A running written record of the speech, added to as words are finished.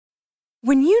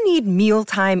When you need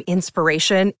mealtime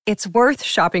inspiration, it's worth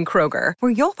shopping Kroger,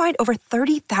 where you'll find over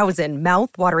 30,000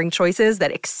 mouth-watering choices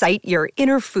that excite your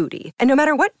inner foodie. And no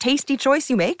matter what tasty choice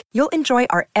you make, you'll enjoy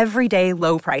our everyday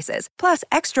low prices, plus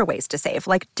extra ways to save,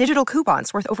 like digital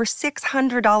coupons worth over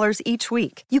 $600 each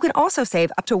week. You can also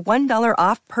save up to $1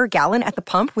 off per gallon at the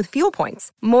pump with fuel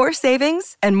points. More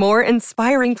savings and more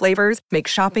inspiring flavors make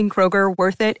shopping Kroger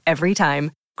worth it every time.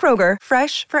 Kroger,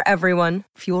 fresh for everyone.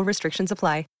 Fuel restrictions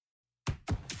apply.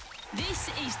 This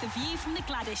is The View from the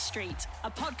Gwladys Street,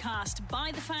 a podcast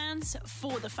by the fans,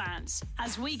 for the fans,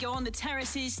 as we go on the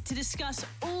terraces to discuss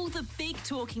all the big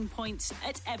talking points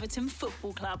at Everton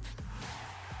Football Club.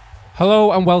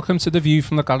 Hello and welcome to The View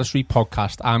from the Gwladys Street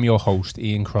podcast. I'm your host,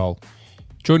 Ian Kroll.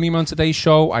 Joining me on today's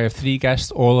show, I have three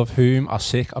guests, all of whom are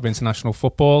sick of international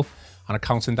football and are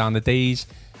counting down the days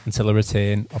until the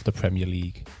return of the Premier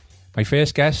League. My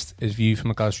first guest is View from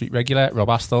the Gwladys Street regular, Rob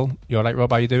Astle. You alright, Rob?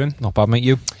 How you doing? Not bad, mate,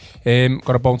 you?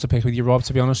 Got a bone to pick with you, Rob,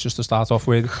 to be honest, just to start off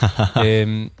with.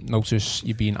 Notice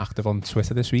you've been active on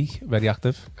Twitter this week, very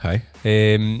active. Okay.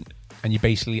 And you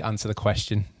basically answered the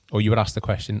question, or you were asked the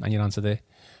question and you answered it.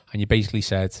 And you basically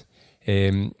said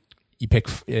you pick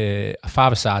a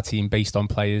five-a-side team based on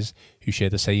players who share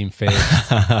the same first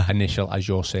initial as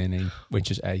your surname,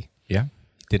 which is A. Yeah.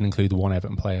 Didn't include the one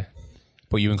Everton player,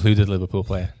 but you included a Liverpool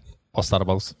player. What's that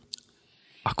about?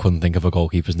 I couldn't think of a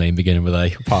goalkeeper's name beginning with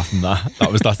A. Apart from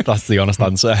that's the honest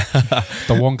answer.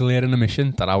 The one glaring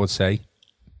omission that I would say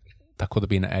that could have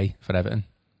been an A for Everton,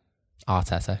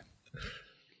 Arteta.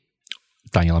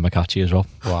 Daniel Amakachi as well.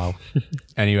 Wow.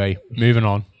 Anyway, moving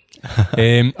on.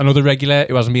 Another regular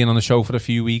who hasn't been on the show for a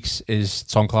few weeks is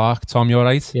Tom Clark. Tom, you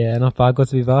alright? Yeah, not bad. Good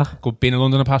to be back. Good. Been in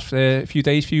London the past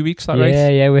few weeks, is that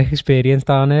right? Yeah, work experience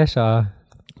down there, so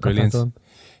brilliant.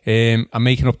 I'm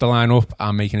making up the lineup.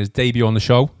 I'm making his debut on the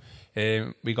show.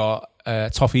 We got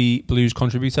Toffee Blues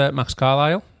contributor Max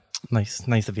Carlisle. Nice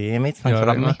to be here, mate. Thanks for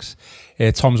having Max.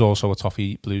 Tom's also a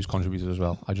Toffee Blues contributor as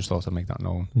well. I just thought I'd make that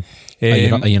known.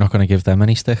 Are you not going to give them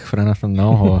any stick for anything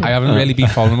now? Or? I haven't really been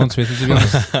following them on Twitter, to be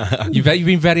honest. You've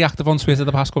been very active on Twitter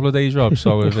the past couple of days, Rob.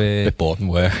 So a bit bored and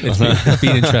work. It's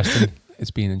been interesting. It's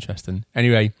been interesting.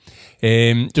 Anyway,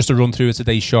 just to run through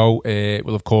today's show,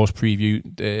 we'll of course preview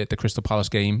the Crystal Palace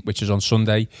game, which is on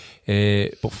Sunday.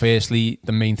 But firstly,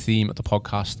 the main theme of the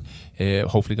podcast,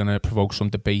 hopefully going to provoke some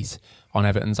debate on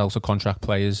Everton's out-of-contract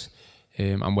players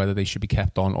and whether they should be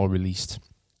kept on or released.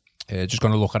 Just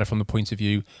going to look at it from the point of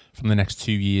view from the next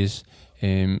 2 years.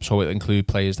 So it'll include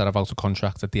players that have out of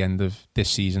contract at the end of this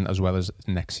season as well as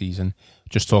next season.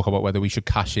 Just talk about whether we should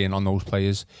cash in on those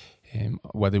players,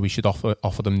 whether we should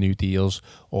offer them new deals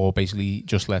or basically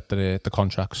just let the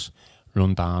contracts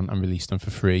run down and release them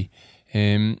for free.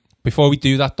 Before we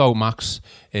do that though, Max,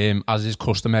 as is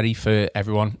customary for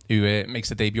everyone who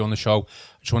makes a debut on the show,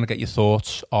 I just want to get your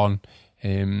thoughts on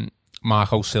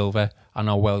Marco Silva and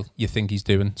how well you think he's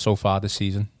doing so far this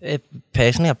season.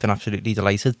 Personally, I've been absolutely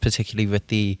delighted, particularly with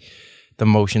the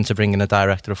motion to bring in a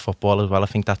director of football as well. I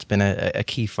think that's been a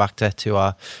key factor to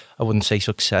our, I wouldn't say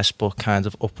success, but kind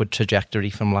of upward trajectory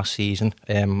from last season.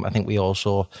 I think we all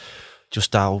saw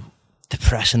just how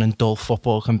depressing and dull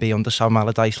football can be under Sam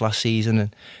Allardyce last season,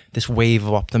 and this wave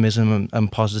of optimism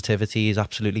and positivity is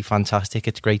absolutely fantastic.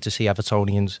 It's great to see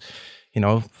Evertonians,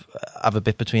 have a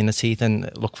bit between the teeth and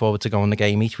look forward to going the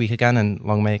game each week again, and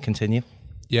long may it continue.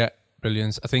 Yeah,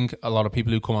 brilliant. I think a lot of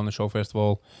people who come on the show, first of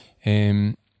all,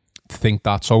 think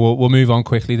that. So we'll move on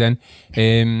quickly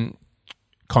then.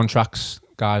 Contracts,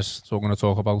 guys, so we're going to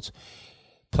talk about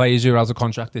players who are out of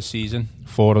contract this season,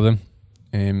 4 of them.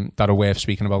 That are worth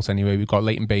speaking about anyway. We've got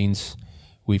Leighton Baines,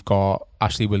 we've got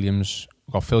Ashley Williams,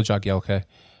 we've got Phil Jagielka,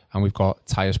 and we've got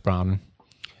Tyus Brown.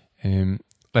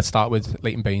 Let's start with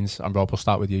Leighton Baines, and Rob, we'll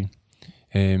start with you.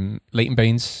 Leighton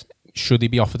Baines, should he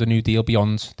be offered a new deal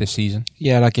beyond this season?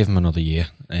 Yeah, I'd give him another year.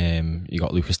 You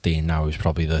got Lucas Dean now, who's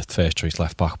probably the first choice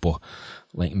left back, but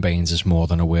Leighton Baines is more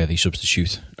than a worthy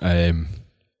substitute.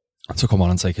 To come on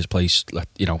and take his place,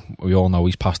 we all know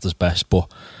he's past his best,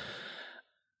 but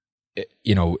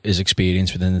his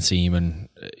experience within the team and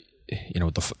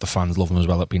the fans love him as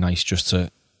well. It'd be nice just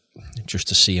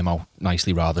to see him out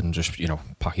nicely rather than just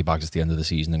pack your bags at the end of the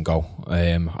season and go.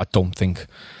 I don't think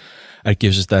it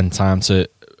gives us then time to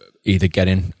either get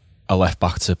in a left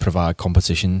back to provide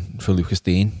competition for Lucas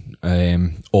Dean,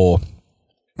 or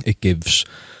it gives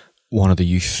one of the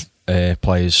youth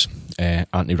players,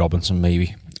 Anthony Robinson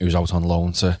maybe, who's out on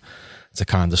loan, to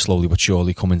kind of slowly but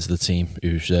surely come into the team,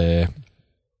 who's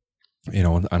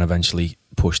and eventually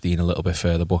push Dean a little bit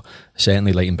further. But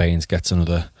certainly Leighton Baines gets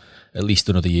at least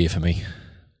another year for me.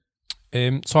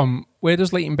 Tom, where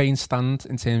does Leighton Baines stand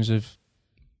in terms of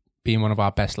being one of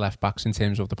our best left backs in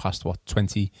terms of the past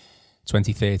 20,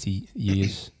 30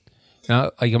 years.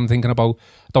 Now, like I'm thinking about,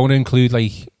 I don't want to include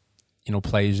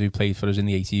players who played for us in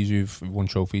the 80s who've won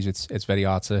trophies. It's very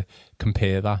hard to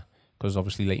compare that because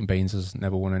obviously Leighton Baines has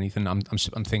never won anything. I'm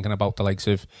thinking about the likes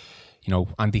of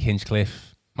Andy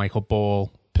Hinchcliffe, Michael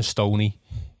Ball, Pistone,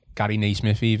 Gary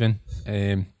Naismith even.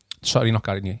 Sorry, not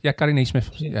Gary. Yeah, Gary Naismith.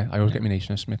 Yeah, I always get my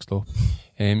Naismiths mixed up.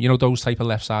 Those type of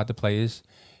left-sided players.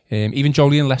 Even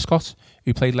Julian Lescott,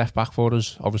 who played left back for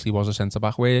us, obviously was a centre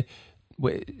back. Where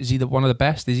is he one of the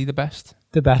best? Is he the best?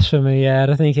 The best for me, yeah.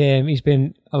 I think he's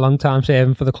been a long time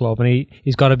serving for the club, and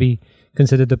he's got to be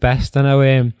considered the best. I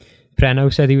know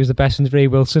Preno said he was the best since Ray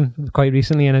Wilson quite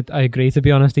recently, and I agree, to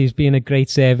be honest. He's been a great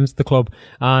servant to the club,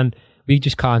 and we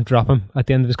just can't drop him at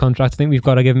the end of his contract. I think we've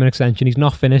got to give him an extension. He's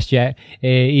not finished yet.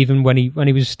 Even when he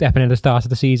was stepping in at the start of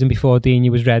the season before Digne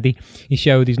was ready, he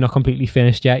showed he's not completely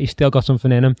finished yet. He's still got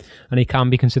something in him, and he can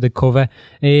be considered cover.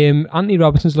 Anthony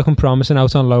Robertson's looking promising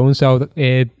out on loan, so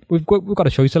we've got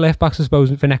a choice of left backs, I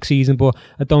suppose, for next season. But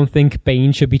I don't think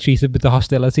Baines should be treated with the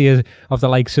hostility of the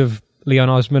likes of Leon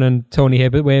Osman and Tony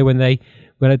Hibbert were when they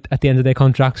were at the end of their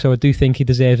contract. So I do think he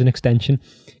deserves an extension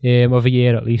of a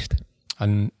year at least.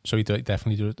 And so he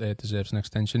definitely deserves an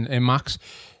extension. Max,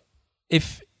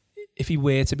 if he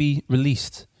were to be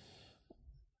released,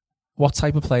 what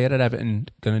type of player are Everton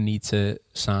going to need to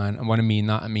sign? And when I mean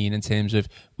that, I mean in terms of,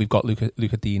 we've got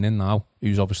Luca Dean in now,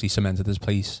 who's obviously cemented his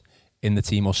place in the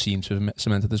team, or seems to have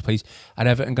cemented his place. Are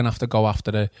Everton going to have to go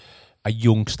after a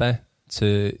youngster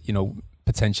to,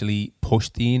 potentially push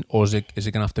Dean, or is it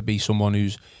going to have to be someone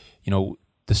who's,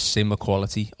 the similar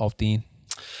quality of Dean?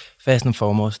 First and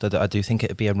foremost, I do think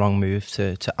it would be a wrong move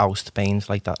to oust Baines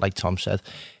like that, like Tom said.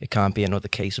 It can't be another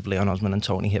case of Leon Osman and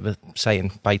Tony Hibbert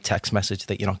saying by text message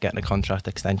that you're not getting a contract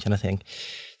extension. I think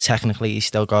technically he's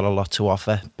still got a lot to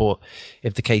offer, but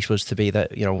if the case was to be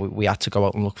that, we had to go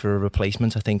out and look for a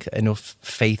replacement, I think enough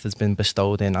faith has been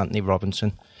bestowed in Anthony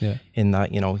Robinson. Yeah. In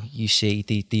that, you see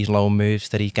these loan moves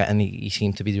that he's getting, he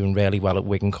seems to be doing really well at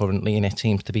Wigan currently, and it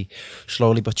seems to be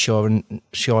slowly but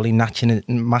surely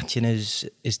matching his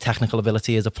technical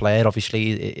ability as a player.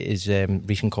 Obviously, his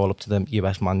recent call up to the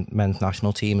US men's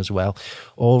national team as well.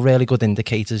 All really good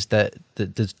indicators that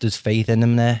there's faith in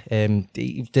him there.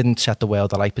 He didn't set the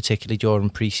world alight, particularly during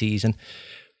pre-season,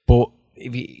 but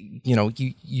if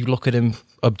you look at him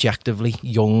objectively,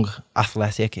 young,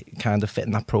 athletic, kind of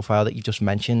fitting that profile that you just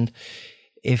mentioned.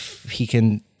 If he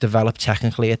can develop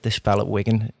technically at this spell at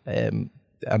Wigan,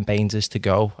 and Baines is to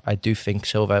go, I do think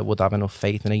Silva would have enough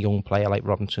faith in a young player like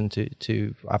Robinson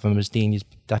to have him as Digne's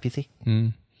deputy.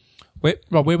 Where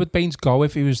would Baines go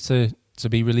if he was to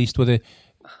be released? Would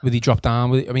he drop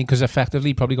down? Because effectively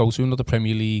he'd probably go to another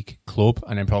Premier League club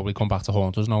and then probably come back to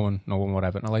haunt us. No one would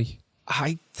ever like.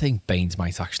 I think Baines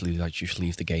might actually just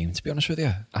leave the game, to be honest with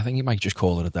you. I think he might just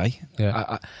call it a day.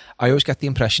 Yeah. I always get the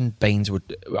impression Baines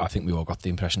would, I think we all got the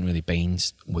impression really,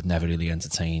 Baines would never really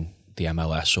entertain the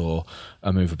MLS or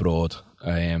a move abroad.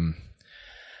 A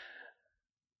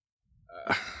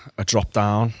drop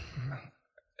down,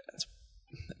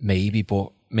 maybe,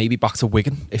 but maybe back to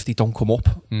Wigan if they don't come up.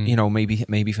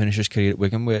 Maybe finish his career at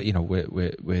Wigan where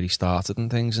he started and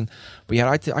things. But yeah,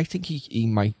 I think he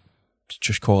might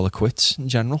just call it quits in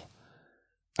general.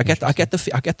 I get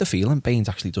the feeling Baines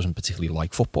actually doesn't particularly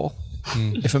like football.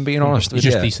 If I'm being honest, he's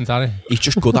just decent at it. He's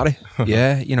just good at it.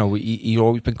 Yeah, he's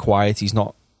always been quiet. He's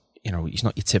not, he's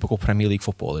not your typical Premier League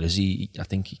footballer, is he?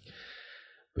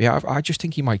 I just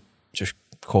think he might just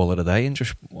call it a day and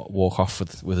just walk off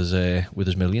with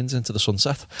his millions into the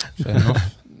sunset. Fair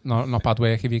enough. Not bad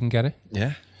work if you can get it.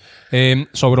 Yeah.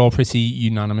 So we're all pretty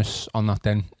unanimous on that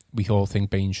then. We all think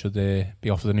Baines should be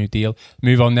offered a new deal.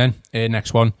 Move on then.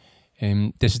 Next one.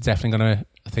 This is definitely going to,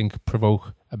 I think,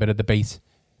 provoke a bit of debate.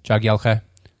 Jagielka,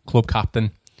 club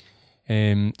captain.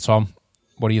 Tom,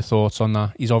 what are your thoughts on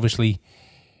that?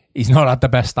 He's not had the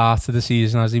best start to the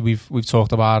season, has he? We've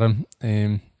talked about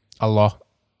him a lot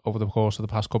over the course of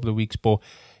the past couple of weeks, but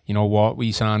you know what?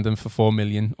 We signed him for 4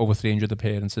 million, over 300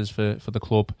 appearances for the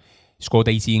club. He scored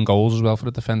 18 goals as well for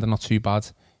a defender, not too bad.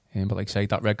 But like I say,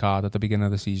 that red card at the beginning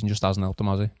of the season just hasn't helped him,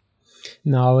 has it?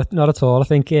 No, not at all. I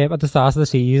think at the start of the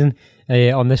season,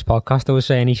 on this podcast, I was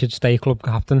saying he should stay club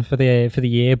captain for the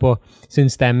year, but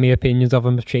since then, my opinions of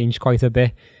him have changed quite a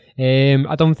bit.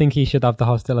 I don't think he should have the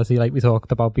hostility like we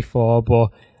talked about before,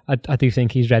 but I do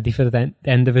think he's ready for the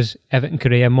end of his Everton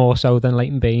career, more so than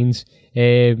Leighton Baines.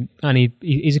 And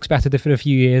he's expected it for a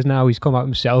few years now. He's come out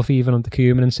himself, even under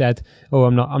Koeman, and said, "Oh,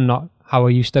 I'm not how I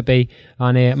used to be,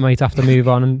 and I might have to move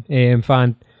on and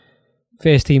find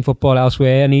first team football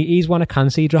elsewhere." And he's one I can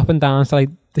see dropping down to like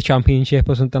the Championship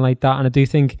or something like that. And I do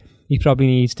think he probably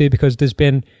needs to, because there's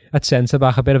been at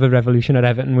centre-back a bit of a revolution at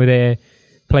Everton with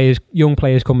young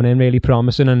players coming in really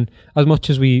promising, and as much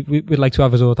as we'd like to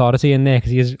have his authority in there,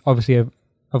 because he is obviously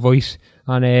a voice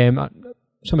and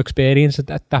some experience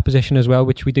at that position as well,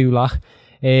 which we do lack.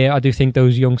 I do think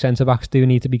those young centre-backs do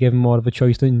need to be given more of a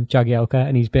choice than Jagielka,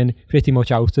 and he's been pretty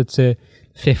much outed to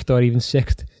 5th or even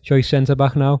 6th choice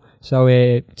centre-back now, so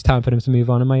it's time for him to move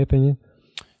on, in my opinion.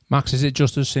 Max, is it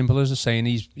just as simple as saying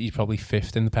he's probably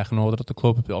 5th in the pecking order at the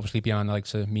club, but obviously behind the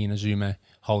likes of Mina, Zuma,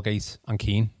 Holgate and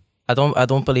Keane? I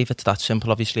don't believe it's that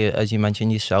simple. Obviously, as you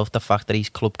mentioned yourself, the fact that he's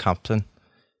club captain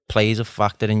plays a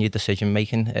factor in your decision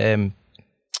making.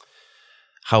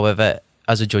 However,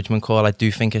 as a judgment call, I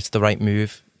do think it's the right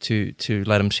move to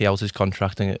let him see out his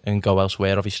contract and go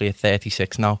elsewhere. Obviously, at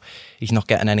 36 now, he's not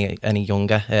getting any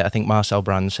younger. I think Marcel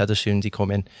Brand said as soon as he come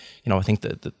in, I think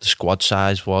the squad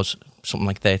size was something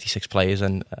like 36 players,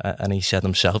 and he said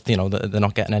himself, they're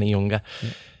not getting any younger.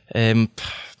 Yeah.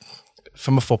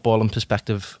 From a footballing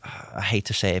perspective, I hate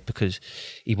to say it because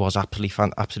he was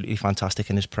absolutely fantastic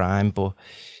in his prime, but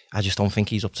I just don't think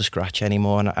he's up to scratch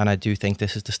anymore. And I do think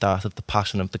this is the start of the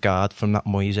passing of the guard from that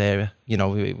Moyes era.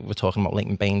 We're talking about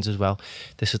Leighton Baines as well.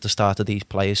 This is the start of these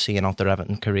players seeing out their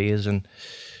Everton careers, and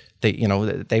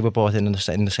they were brought in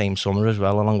the same summer as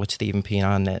well, along with Stephen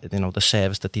Pienaar, and the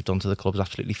service that they've done to the club is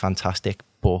absolutely fantastic.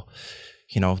 But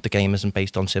the game isn't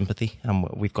based on sympathy, and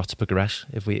we've got to progress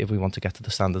if we want to get to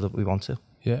the standard that we want to.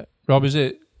 Yeah, Rob, is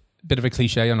it a bit of a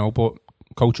cliche, I know, but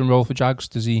coaching role for Jags,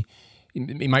 does he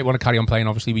might want to carry on playing?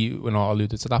 Obviously, we're not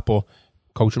alluded to that, but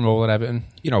coaching role at Everton,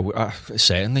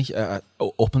 certainly.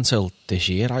 Up until this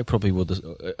year, I probably would,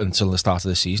 until the start of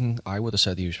the season, I would have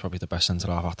said he was probably the best centre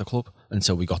half at the club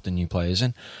until we got the new players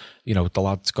in. The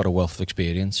lad's got a wealth of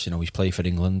experience. He's played for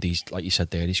England. He's, like you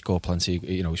said there, he scored plenty.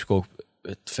 He scored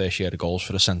fair share of goals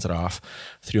for a centre half,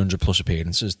 300 plus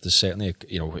appearances. There's certainly,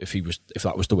 if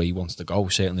that was the way he wants to go,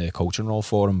 certainly a coaching role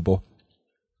for him. But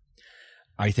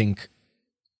I think,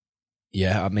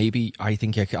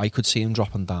 I could see him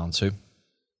dropping down too.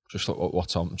 Just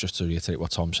to reiterate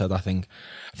what Tom said, I think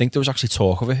there was actually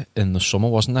talk of it in the summer,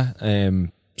 wasn't there?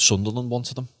 Sunderland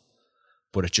wanted him,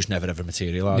 but it just never ever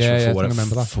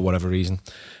materialised for whatever reason.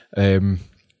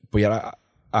 But yeah,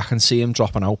 I can see him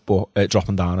dropping out, but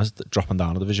dropping down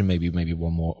a division, maybe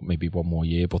one more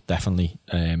year. But definitely,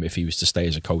 if he was to stay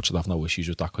as a coach, I'd have no issues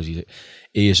with that, because he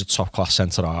is a top class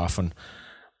centre half, and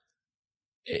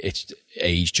it's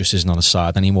age just isn't on his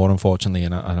side anymore, unfortunately.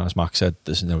 And as Max said,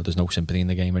 there's no sympathy in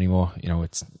the game anymore.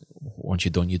 It's once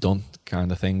you're done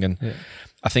kind of thing. And yeah.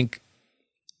 I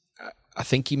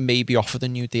think he may be offered a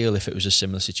new deal if it was a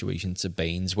similar situation to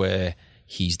Baines, where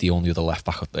he's the only other left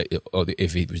back, or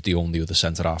if he was the only other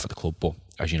centre half at the club. But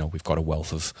as you know, we've got a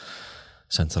wealth of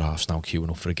centre halves now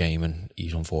queuing up for a game, and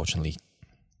he's unfortunately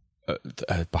at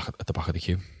the back of the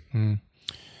queue.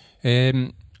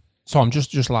 Tom,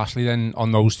 just lastly then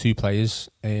on those two players,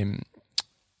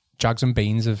 Jags and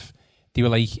Baines, they were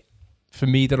like, for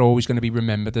me, they're always going to be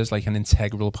remembered as like an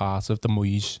integral part of the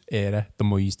Moyes era, the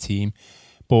Moyes team.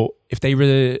 But if they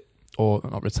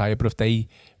not retire, but if they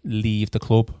leave the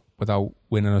club without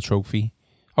winning a trophy,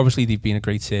 obviously they've been a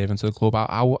great servant to the club.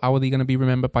 How are they going to be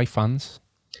remembered by fans?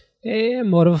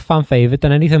 More of a fan favourite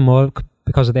than anything, more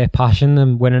because of their passion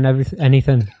and winning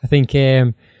anything. I think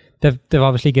they've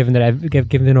obviously given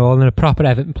it all, and a proper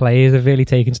Everton players have really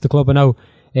taken to the club. I know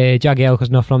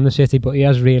Jagielka's not from the city, but he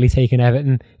has really taken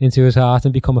Everton into his heart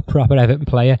and become a proper Everton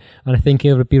player, and I think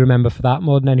he'll be remembered for that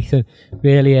more than anything.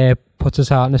 Really puts his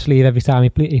heart in the sleeve every time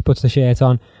he puts the shirt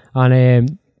on,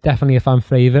 and definitely a fan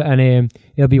favourite, and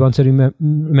he'll be one to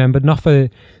remembered, not for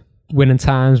winning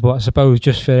times, but I suppose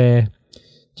just for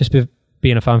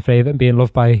being a fan favourite and being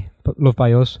loved by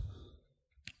us.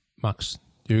 Max,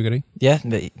 do you agree? Yeah,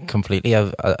 completely.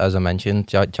 As I mentioned,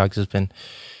 Jags has been,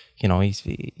 he's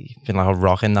been like a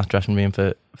rock in that dressing room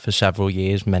for several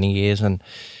years, many years, and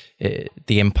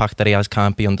the impact that he has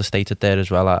can't be understated there as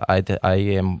well. I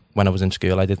when I was in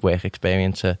school, I did work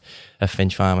experience at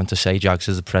Finch Farm, and to say Jags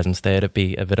has a presence there, it'd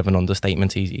be a bit of an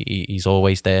understatement. He's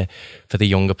always there for the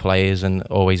younger players and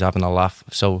always having a laugh.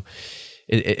 So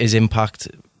his impact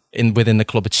within the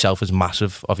club itself is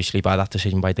massive, obviously, by that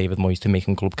decision by David Moyes to make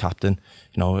him club captain.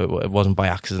 It wasn't by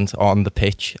accident. On the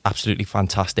pitch, absolutely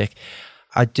fantastic.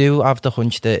 I do have the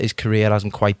hunch that his career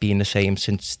hasn't quite been the same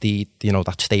since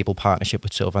that stable partnership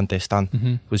with Sylvain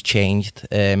Distin was changed.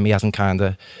 He hasn't kind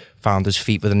of found his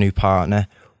feet with a new partner,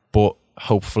 but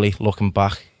hopefully, looking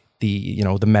back,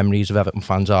 the memories of Everton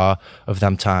fans are of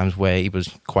them times where he was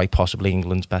quite possibly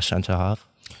England's best centre half.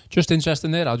 Just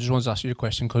interesting there. I just wanted to ask you a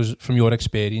question, because from your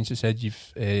experience, you said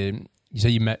you've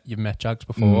met Jags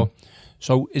before.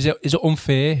 So is it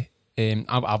unfair?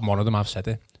 I'm one of them. I've said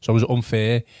it. So is it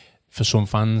unfair for some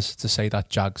fans to say that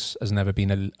Jags has never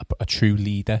been a true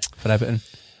leader for Everton?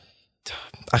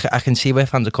 I can see where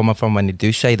fans are coming from when they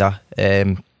do say that,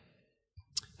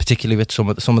 particularly with some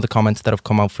of the comments that have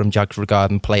come out from Jags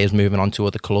regarding players moving on to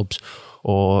other clubs,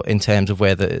 or in terms of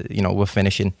where we're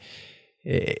finishing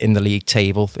in the league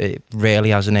table. It really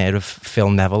has an air of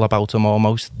Phil Neville about him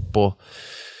almost. But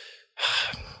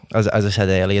as I said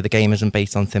earlier, the game isn't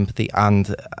based on sympathy,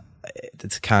 and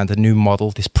it's a kind of new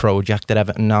model, this project at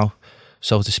Everton now,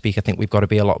 so to speak. I think we've got to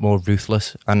be a lot more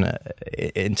ruthless, and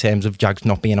in terms of Jags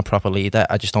not being a proper leader,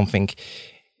 I just don't think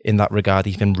in that regard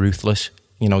he's been ruthless.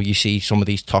 You see some of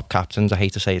these top captains, I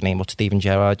hate to say his name, but Steven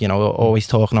Gerrard, always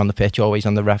talking on the pitch, always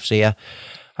on the ref's ear.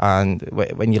 And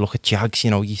when you look at Jags,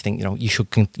 you think, you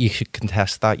should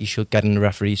contest that, you should get in the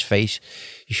referee's face,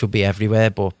 you should be everywhere.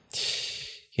 But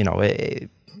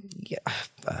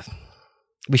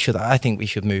we should. I think we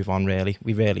should move on. Really,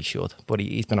 we really should. But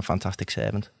he's been a fantastic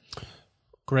servant.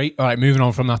 Great. All right, moving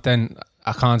on from that then.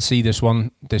 I can't see this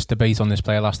debate on this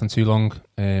player lasting too long.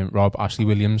 Rob, Ashley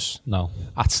Williams. No.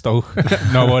 At Stoke.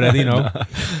 No, already, no.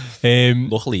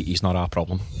 Luckily, he's not our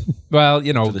problem. Well,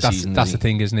 that's the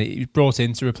thing, isn't it? He was brought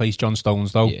in to replace John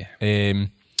Stones, though. Yeah.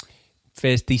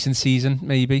 First decent season,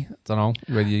 maybe. I don't know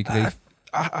whether you agree.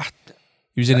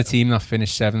 He was in a team that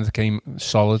finished 7th, came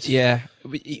solid. Yeah.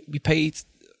 We paid,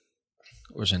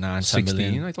 was it 9, 10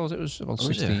 million? I thought it was about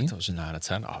 16. I thought it was 9 or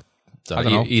 10. I don't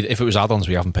know. If it was add-ons,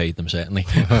 we haven't paid them, certainly.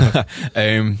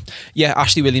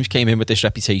 Ashley Williams came in with this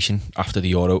reputation after the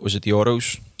Euro. Was it the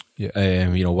Euros?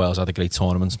 Yeah. Wales had a great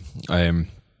tournament. And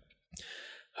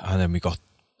then we got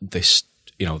this,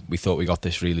 we thought we got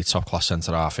this really top-class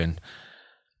centre-half in.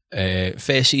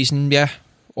 First season, yeah,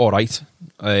 all right.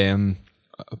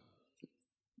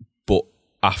 But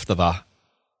after that,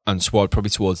 and probably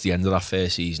towards the end of that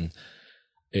first season,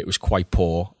 it was quite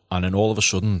poor. And then all of a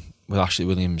sudden, with Ashley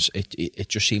Williams, it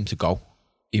just seemed to go.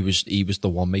 He was the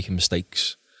one making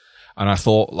mistakes. And I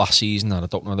thought last season, and I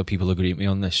don't know whether people agree with me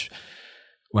on this,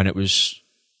 when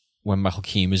Michael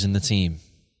Keane was in the team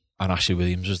and Ashley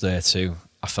Williams was there too,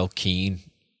 I felt Keane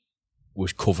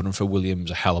was covering for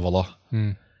Williams a hell of a lot.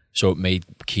 So it made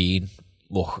Keane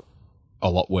look a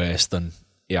lot worse than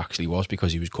he actually was,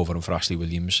 because he was covering for Ashley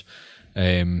Williams.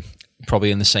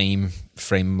 Probably in the same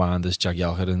frame of mind as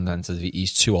Jagielka, and then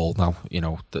he's too old now.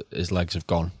 His legs have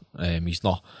gone.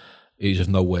 He's of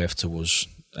no worth to us.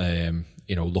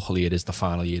 Luckily it is the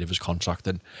final year of his contract,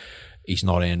 and he's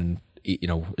not earning,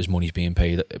 his money's being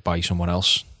paid by someone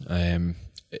else.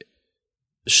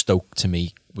 Stoke to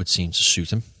me would seem to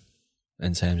suit him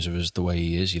in terms of the way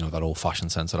he is. That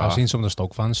old-fashioned centre half. I've seen some of the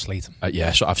Stoke fans slate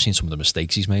him. So I've seen some of the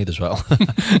mistakes he's made as well.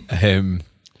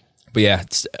 But yeah,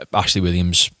 Ashley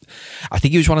Williams, I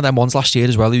think he was one of them ones last year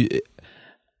as well.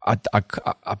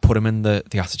 I put him in the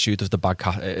attitude of the bad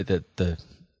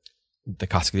the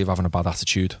category of having a bad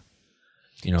attitude.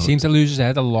 Seems to lose his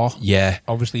head a lot. Yeah,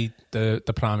 obviously the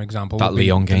prime example that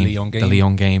Lyon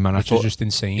game, and which was just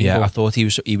insane. Yeah, I thought he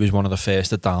was one of the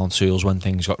first to down tools when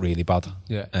things got really bad.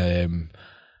 Yeah,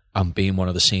 and being one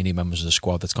of the senior members of the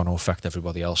squad that's going to affect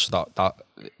everybody else. That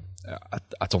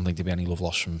I don't think there'd be any love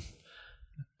lost from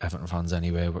Everton fans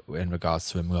anyway in regards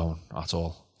to him going at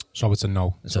all. So it's a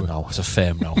no. It's a no. It's a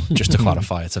firm no. Just to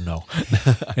clarify, it's a no.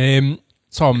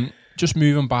 Tom, just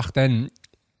moving back then,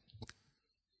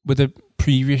 with the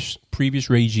previous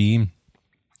regime,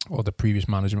 or the previous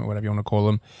management, whatever you want to call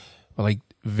them, were like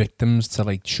victims to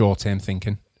like short-term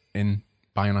thinking in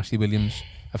buying Ashley Williams.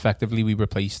 Effectively, we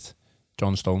replaced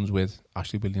John Stones with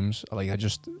Ashley Williams.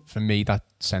 For me, that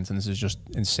sentence is just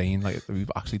insane. Like, we've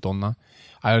actually done that.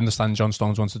 I understand John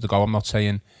Stones wanted to go. I'm not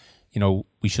saying,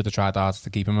 we should have tried hard to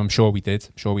keep him. I'm sure we did.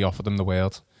 I'm sure we offered him the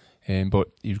world. But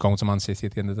he was going to Man City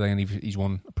at the end of the day, and he's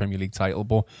won a Premier League title.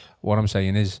 But what I'm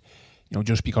saying is,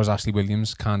 just because Ashley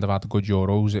Williams kind of had the good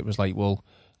Euros, it was like, well,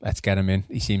 let's get him in.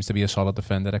 He seems to be a solid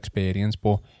defender, experience,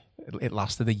 but it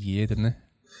lasted a year, didn't it?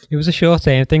 It was a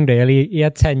short-term thing, really. He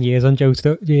had 10 years on John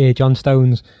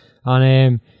Stones,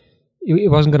 and it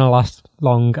wasn't going to last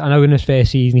long. I know in his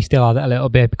first season he still had it a little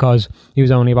bit because he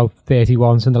was only about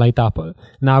 31, something like that, but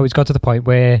now he's got to the point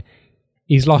where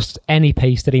he's lost any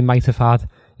pace that he might have had.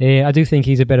 I do think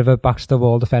he's a bit of a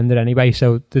back-to-the-wall defender anyway,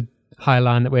 so the high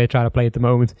line that we're trying to play at the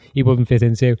moment, he wouldn't fit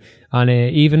into. And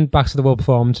even back-to-the-wall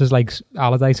performances like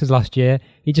Allardyce's last year,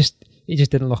 he just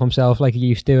didn't look himself like he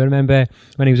used to. I remember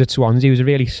when he was at Swansea, he was a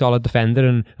really solid defender,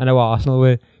 and I know Arsenal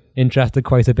were interested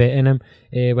quite a bit in him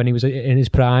when he was in his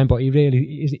prime, but he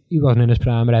wasn't in his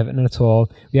prime at Everton at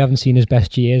all. We haven't seen his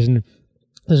best years, and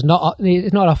it's not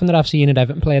often that I've seen an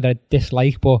Everton player that I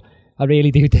dislike, but I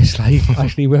really do dislike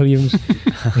Ashley Williams.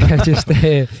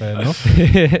 Fair enough.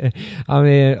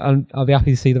 I'll be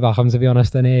happy to see the back of him, to be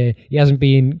honest. And he hasn't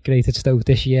been great at Stoke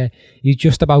this year. He's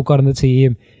just about got on the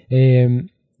team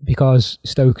because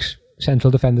Stoke's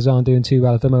central defenders aren't doing too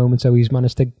well at the moment, so he's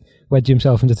managed to wedge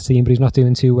himself into the team, but he's not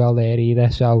doing too well there either.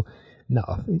 So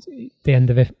no, the end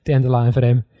of the line for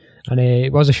him. And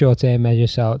it was a short-term measure,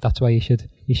 so that's why he should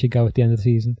go at the end of the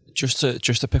season. Just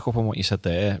to pick up on what you said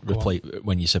there,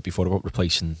 when you said before about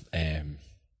replacing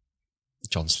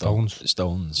John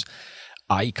Stones,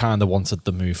 I kind of wanted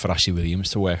the move for Ashley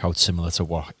Williams to work out similar to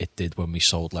what it did when we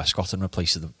sold Lescott and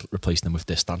replacing them with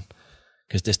Distan,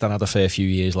 because Distan had a fair few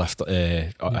years left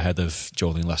ahead of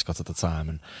Julian Lescott at the time,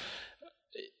 and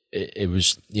it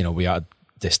was, we had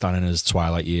Distan in his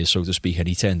twilight years, so to speak, and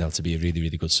he turned out to be a really,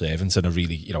 really good servant and a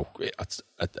really,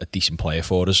 a decent player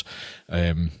for us.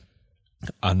 And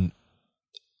I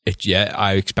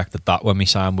expected that when we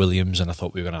signed Williams, and I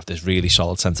thought we were going to have this really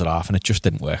solid centre half, and it just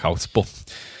didn't work out. But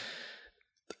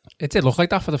it did look like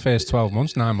that for the first 9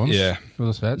 months. Yeah,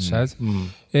 well said.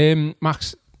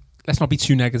 Max, let's not be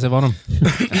too negative on him.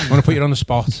 I want to put you on the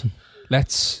spot.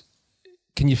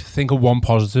 Can you think of one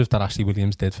positive that Ashley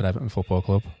Williams did for Everton Football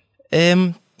Club?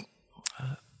 No.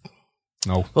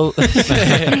 Well,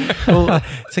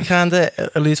 to kind of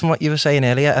allude from what you were saying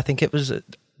earlier, I think it was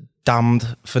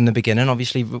damned from the beginning.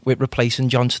 Obviously, with replacing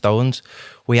John Stones,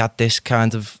 we had this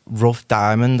kind of rough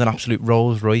diamond, an absolute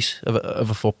Rolls Royce of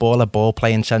a footballer,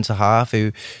 ball-playing centre-half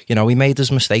who, he made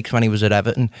his mistakes when he was at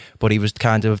Everton, but he was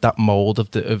kind of that mould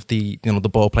of the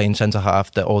ball-playing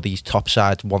centre-half that all these top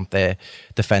sides want their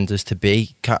defenders to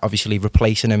be. Obviously,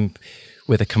 replacing him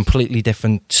with a completely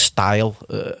different style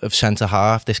of centre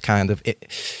half. This kind of,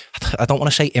 I don't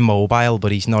want to say immobile,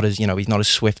 but he's not as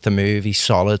swift to move. He's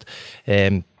solid,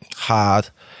 hard,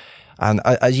 and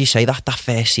as you say, that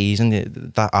first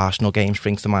season, that Arsenal game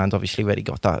springs to mind. Obviously, where he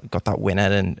got that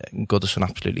winner, and Goodison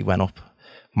absolutely went up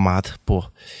mad. But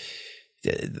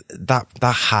that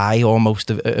high almost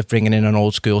of bringing in an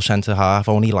old school centre half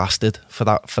only lasted for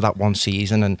that one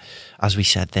season. And as we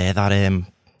said there,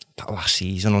 that last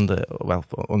season under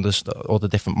all the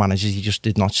different managers, he just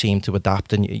did not seem to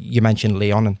adapt. And you mentioned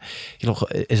Leon, and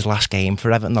his last game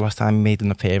for Everton, the last time he made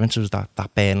an appearance was that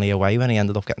Burnley away, when he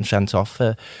ended up getting sent off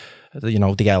for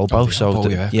the elbow.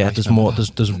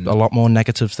 There's a lot more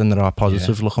negatives than there are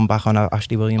positives looking back on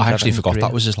Ashley Williams. I actually forgot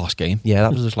that was his last game. Yeah,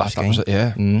 that was his last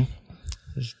game.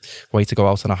 Way to go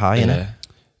out on a high, innit?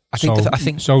 I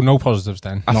think so. No positives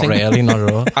then. Not really, not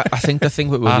at all. I think the thing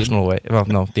with Williams,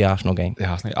 the Arsenal game.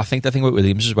 I think the thing with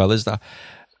Williams as well is that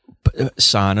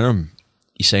signing him,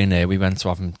 you're saying there, we went to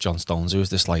having John Stones, who was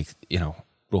this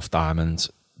rough diamond,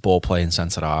 ball playing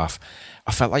centre half.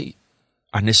 I felt like,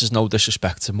 and this is no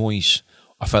disrespect to Moyes,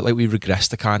 I felt like we regressed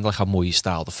to kind of like a Moyes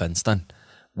style defence then,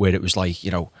 where it was like,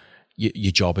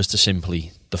 your job is to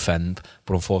simply defend,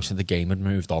 but unfortunately the game had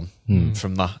moved on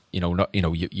from that.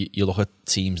 You look at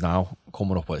teams now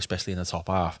coming up with, especially in the top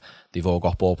half, they've all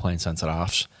got ball playing centre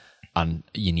halves, and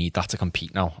you need that to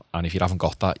compete now. And if you haven't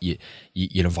got that, you're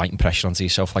inviting pressure onto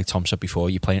yourself. Like Tom said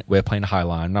before, we're playing a high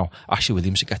line now. Ashley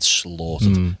Williams gets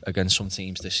slaughtered against some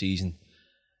teams this season,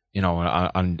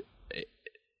 and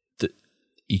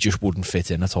he just wouldn't fit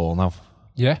in at all now.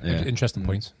 Yeah. Interesting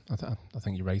point. I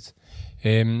think you're right.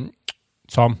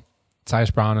 Tom,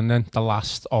 Tyus Brown, and then the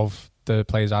last of the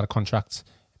players out of contract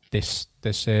this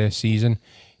season.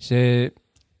 He's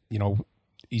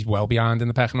well behind in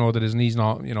the pecking order, isn't he? He's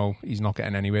not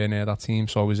getting anywhere near that team.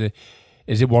 So is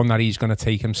it one that he's going to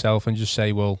take himself and just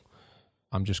say, well,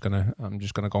 I'm just gonna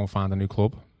go and find a new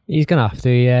club? He's gonna have to.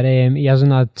 Yeah, he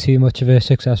hasn't had too much of a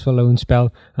successful loan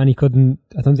spell, and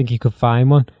I don't think he could find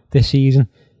one this season.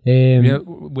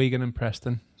 Wigan and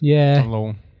Preston. Yeah, on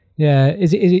loan. Yeah,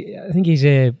 is he? I think is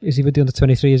he with the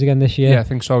under-23s again this year? Yeah, I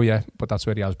think so. Yeah, but that's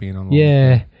where he has been on loan.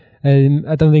 Yeah,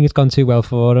 I don't think it's gone too well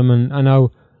for him, and I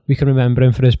know we can remember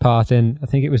him for his part in, I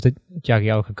think it was the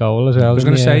Jagielka goal as well. I was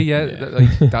going to say,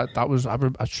 that was. I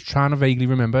was trying to vaguely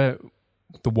remember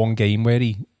the one game where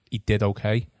he did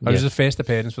okay. It was his first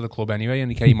appearance for the club anyway,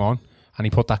 and he came on and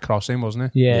he put that cross in, wasn't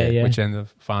it? Yeah. Which ended up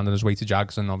finding his way to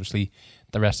Jags, and obviously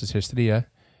the rest is history.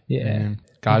 Yeah.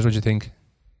 Guys, what do you think?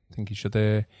 Think he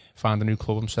should find a new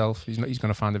club himself? He's going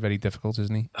to find it very difficult,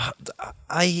 isn't he?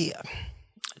 I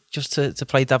just to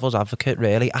play devil's advocate,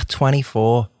 really, at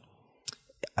 24,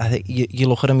 I think you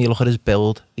look at him, you look at his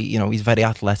build. He's very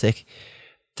athletic.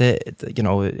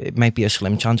 It might be a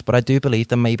slim chance, but I do believe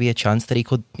there may be a chance that he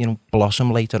could,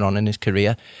 blossom later on in his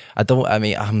career.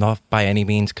 I'm not by any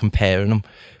means comparing him,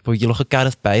 but you look at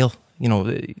Gareth Bale.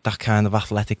 that kind of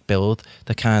athletic build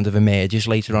that kind of emerges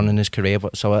later on in his career.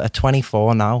 But so at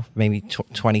 24 now, maybe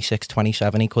 26,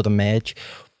 27, he could emerge.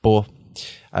 But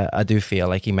I do feel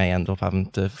like he may end up having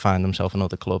to find himself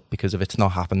another club, because if it's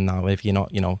not happened now, if you're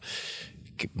not,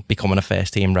 becoming a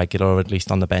first team regular, or at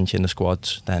least on the bench in the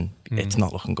squads, then it's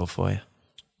not looking good for you.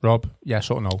 Rob,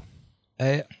 yes or no?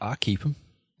 I keep him.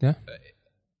 Yeah.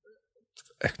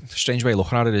 Strange way of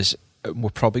looking at it is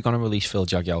we're probably going to release Phil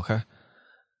Jagielka.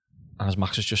 And as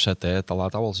Max has just said there, the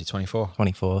lad, how old is he? 24?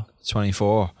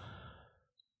 24.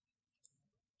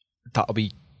 That'll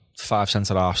be 5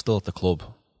 centre half still at the club,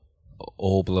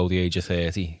 all below the age of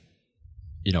 30.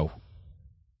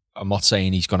 I'm not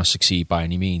saying he's going to succeed by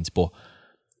any means, but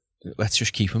let's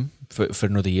just keep him for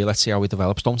another year. Let's see how he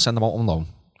develops. Don't send him out on loan.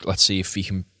 Let's see if he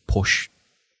can push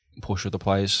other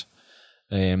players.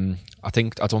 I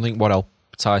don't think what helped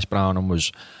Tyce Brownham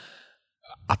was,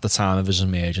 at the time of his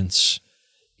emergence,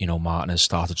 Martinez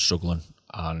started struggling,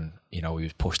 and he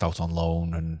was pushed out on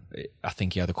loan, and I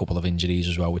think he had a couple of injuries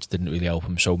as well, which didn't really help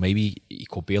him. So maybe he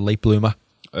could be a late bloomer.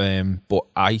 But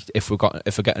if we're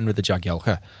getting rid of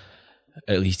Jagielka,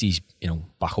 at least he's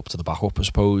back up to the backup, I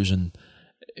suppose, and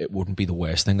it wouldn't be the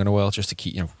worst thing in the world just to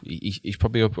keep. He's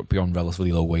probably on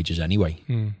relatively low wages anyway.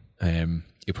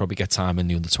 He'll probably get time in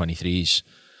the under-23s.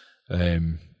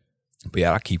 But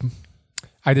yeah, I'd keep him.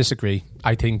 I disagree.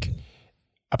 I think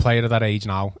a player of that age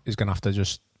now is going to have to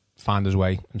just find his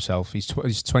way himself. He's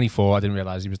 24. I didn't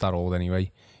realise he was that old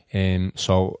anyway.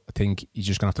 So I think he's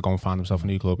just going to have to go and find himself a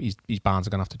new club. He's bound to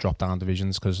going to have to drop down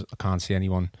divisions, because I can't see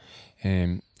anyone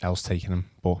else taking him.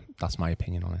 But that's my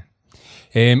opinion on it.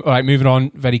 All right, moving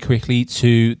on very quickly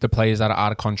to the players that are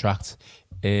out of contract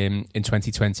in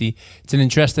 2020. It's an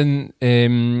interesting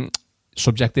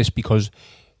subject, this, because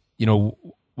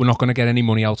we're not going to get any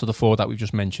money out of the 4 that we've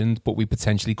just mentioned, but we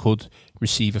potentially could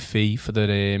receive a fee for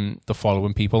the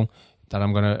following people that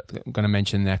I'm gonna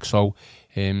mention next. So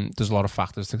there's a lot of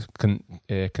factors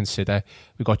to consider.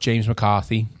 We've got James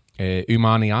McCarthy,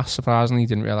 Oumar Niasse, surprisingly,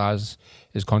 didn't realise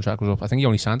his contract was up. I think he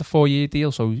only signed a 4-year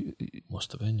deal, so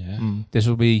must have been, yeah. This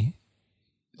will be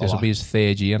his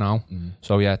 3rd year now.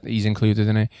 So yeah, he's included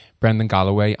in it. Brendan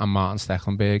Galloway and Martin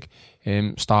Stecklenburg.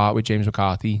 Start with James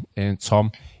McCarthy and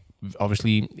Tom.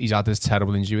 Obviously, he's had this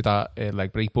terrible injury with that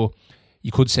leg break, but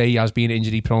you could say he has been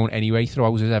injury prone anyway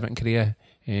throughout his Everton career,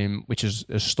 which has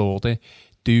stalled it.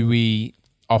 Do we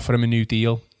offer him a new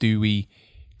deal? Do we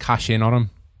cash in on him,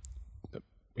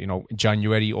 in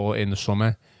January or in the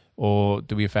summer? Or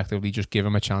do we effectively just give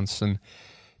him a chance and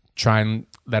try and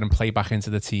let him play back into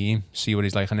the team, see what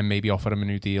he's like, and then maybe offer him a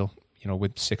new deal,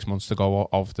 with 6 months to go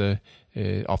off the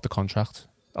contract?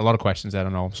 A lot of questions there, I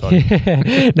know, I'm sorry.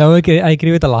 No, I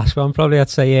agree with the last one. Probably I'd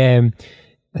say,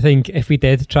 I think if we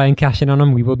did try and cash in on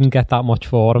him, we wouldn't get that much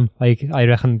for him. Like, I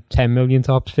reckon 10 million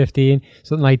tops, 15,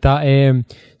 something like that. And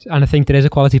I think there is a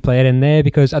quality player in there,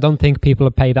 because I don't think people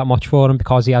would pay that much for him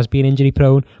because he has been injury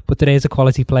prone, but there is a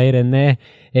quality player in there.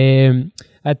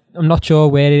 I'm not sure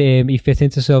where he fit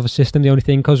into Silva's system. The only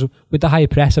thing, because with the high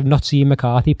press, I've not seen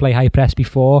McCarthy play high press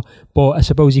before, but I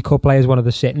suppose he could play as one of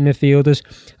the sitting midfielders.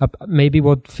 I maybe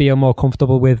would feel more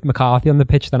comfortable with McCarthy on the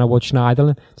pitch than I would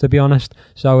Schneiderlin, to be honest.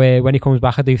 So when he comes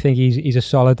back, I do think he's a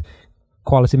solid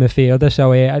quality midfielder,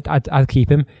 so I'd keep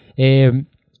him.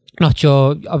 Not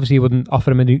sure, obviously wouldn't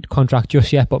offer him a new contract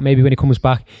just yet, but maybe when he comes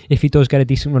back, if he does get a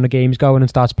decent run of games going and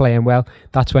starts playing well,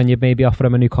 that's when you'd maybe offer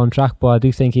him a new contract. But I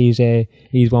do think he's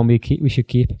one we should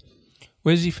keep.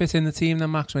 Where does he fit in the team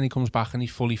then, Max, when he comes back and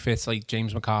he's fully fit, like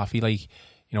James McCarthy, like,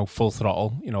 full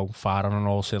throttle, firing on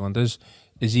all cylinders?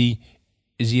 Is he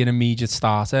an immediate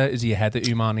starter? Is he ahead of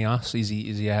Oumar Niasse? Is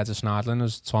he ahead of Schneiderlin,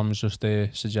 as Tom's just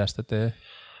suggested there?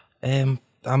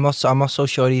 I'm not so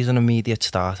sure he's an immediate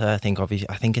starter. I think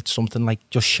it's something like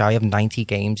just shy of 90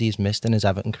 games he's missed in his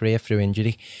Everton career through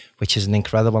injury, which is an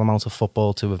incredible amount of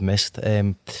football to have missed.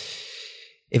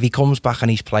 If he comes back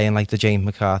and he's playing like the James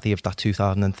McCarthy of that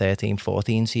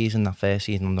 2013-14 season, that first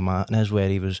season under Martinez, where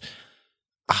he was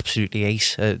absolutely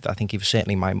ace. I think he was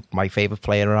certainly my favourite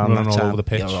player around running that time. All over the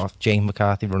pitch. James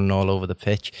McCarthy running all over the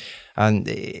pitch. And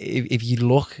if you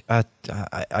look at,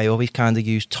 I always kind of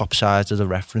use top sides as a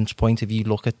reference point. If you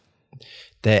look at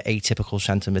their atypical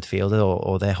centre midfielder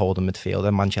or their holding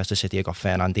midfielder, Manchester City have got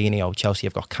Fernandinho, Chelsea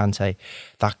have got Kante,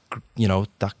 that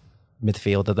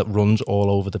midfielder that runs all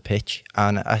over the pitch.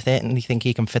 And I certainly think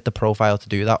he can fit the profile to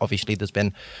do that. Obviously, there's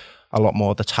been a lot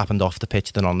more that's happened off the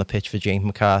pitch than on the pitch for James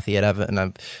McCarthy at Everton.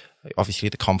 And obviously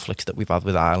the conflicts that we've had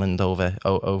with Ireland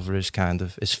over his kind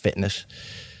of his fitness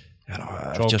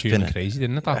I've just been crazy,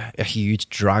 didn't it? A huge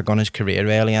drag on his career,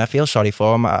 really. And I feel sorry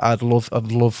for him. I'd love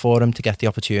for him to get the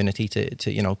opportunity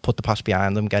to put the past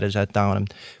behind him, get his head down,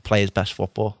 and play his best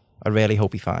football. I really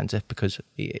hope he finds it, because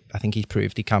I think he's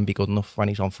proved he can be good enough when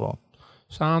he's on form.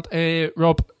 Sound.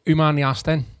 Rob, Oumar Niasse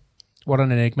then. What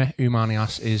an enigma Oumar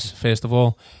Niasse is, first of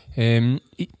all.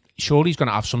 Surely he's going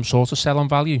to have some sort of sell-on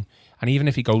value. And even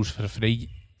if he goes for free,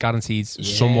 guaranteed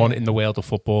someone in the world of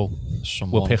football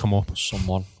will pick him up.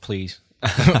 Someone, please.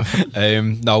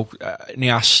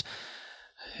 Niasse,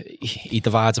 he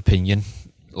divides opinion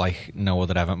like no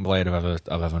other Everton player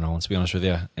I've ever known, to be honest with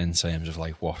you, in terms of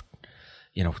like what,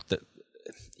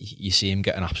 you see him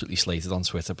getting absolutely slated on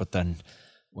Twitter, but then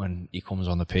when he comes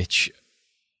on the pitch,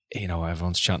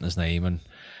 everyone's chanting his name, and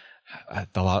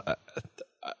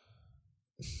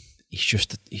he's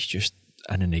just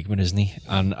an enigma, isn't he?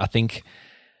 And I think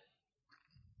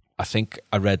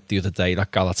I read the other day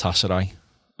that Galatasaray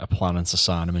are planning to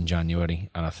sign him in January,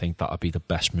 and I think that would be the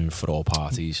best move for all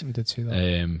parties. I did see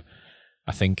that.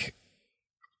 I think,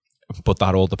 but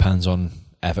that all depends on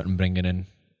Everton bringing in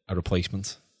a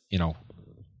replacement.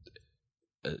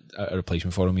 A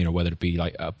replacement for him. Whether it be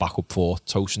like a backup for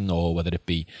Tosin, or whether it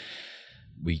be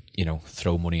we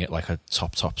throw money at like a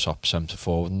top centre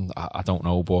forward. And I don't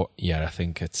know, but yeah, I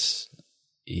think it's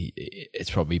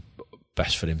probably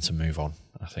best for him to move on.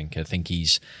 I think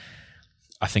it's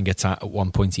at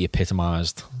one point he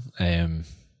epitomised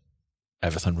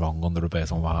everything wrong under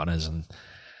Roberto Martinez, and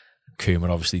Koeman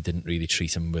obviously didn't really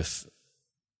treat him with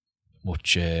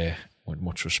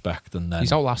much respect. And then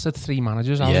he's outlasted 3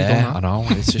 managers. Yeah, I know.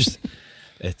 It's just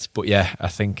but yeah, I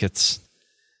think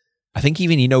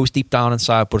even he knows deep down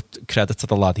inside. But credit to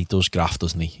the lad, he does graft,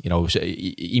 doesn't he?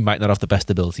 He might not have the best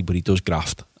ability, but he does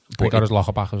graft. But he got his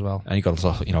locker back as well, and he got his,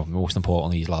 most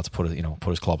importantly, he's allowed to put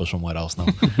his clobber somewhere else now.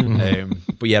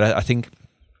 But yeah, I think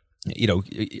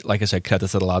like I said, credit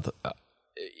to the lad.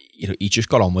 He just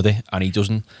got on with it, and he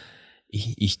doesn't.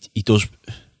 He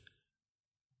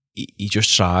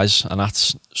just tries, and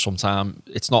that's sometimes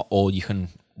it's not all you can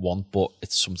want, but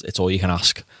it's all you can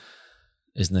ask,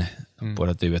 isn't it? But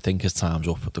I think his time's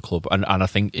up at the club, and I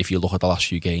think if you look at the last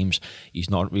few games, he's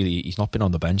not been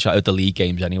on the bench at the league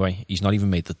games anyway. He's not even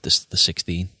made the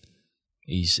 16.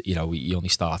 He's he only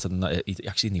started, and he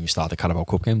actually didn't even start the Carabao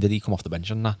Cup game, did he? Come off the bench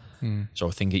and that. So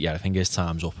I think his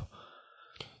time's up.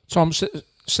 Tom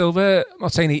Silva, I'm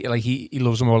not saying he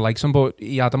loves him or likes him, but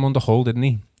he had him under Hull, didn't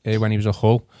he? When he was at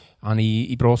Hull, and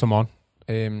he brought him on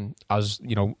as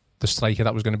the striker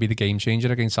that was going to be the game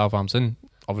changer against Southampton.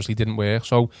 Obviously didn't work,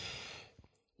 so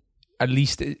at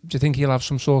least do you think he'll have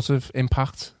some sort of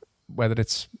impact, whether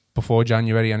it's before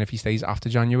January and if he stays after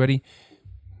January?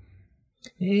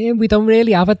 We don't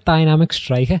really have a dynamic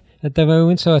striker at the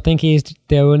moment, so I think he's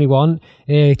the only one.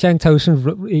 Cenk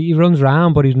Tosin, he runs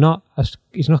round, but he's not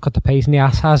got the pace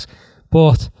Niasse has.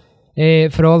 But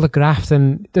for all the graft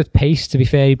and the pace, to be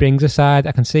fair, he brings aside.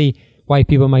 I can see why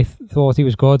people might thought he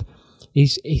was good.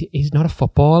 He's not a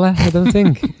footballer, I don't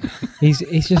think. he's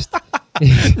just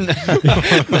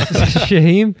it's a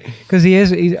shame, because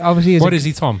he's obviously. What is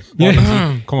he, Tom? What is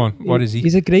he? Come on, what is he?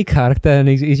 He's a great character, and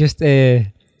he's just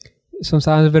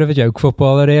sometimes a bit of a joke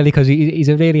footballer, really, because he's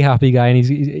a really happy guy, and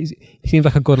he seems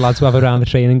like a good lad to have around the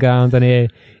training ground,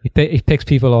 and he picks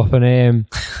people up, and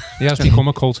he has become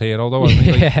a cult hero, though, hasn't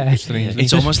he? Yeah.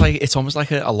 It's almost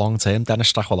like a long-term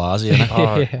Dennis Strachwalazi, isn't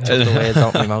it? Took the words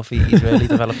out of my mouth. He's really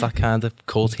developed that kind of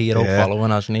cult hero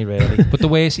following, hasn't he, really? But the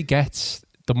worse he gets,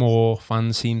 the more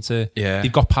fans seem to... Yeah.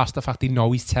 They've got past the fact they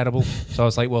know he's terrible. So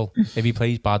it's like, well, if he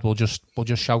plays bad, we'll just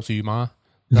shout Oumar.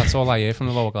 That's all I hear from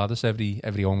the Lower Gwladys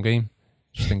every home game.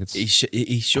 Just think it's...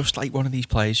 He's just like one of these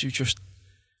players who just...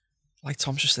 Like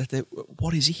Tom just said,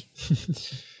 what is he?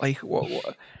 Like,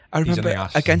 what I remember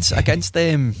against I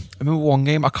remember one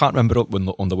game, I can't remember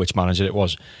under which manager it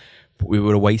was, but we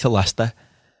were away to Leicester,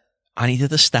 and he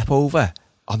did a step over,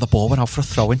 and the ball went out for a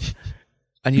throw-in.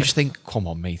 And you just think, come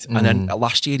on, mate. And then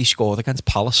last year he scored against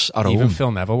Palace at home. Even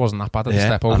Phil Neville wasn't that bad at the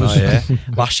step overs.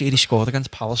 Last year he scored against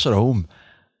Palace at home.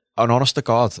 And honest to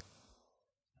God,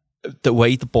 the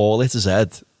way the ball hit his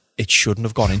head, it shouldn't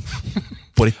have gone in.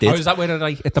 But it did. Oh, is that where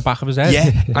it hit the back of his head?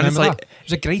 Yeah. And it's like... It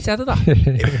was a great header,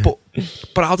 that.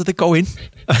 But how did it go in?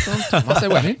 Doesn't matter,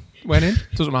 went in.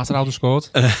 Doesn't matter how they scored.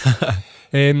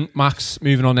 Max,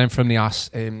 moving on then from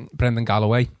the Brendan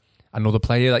Galloway. Another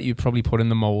player that you probably put in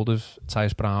the mould of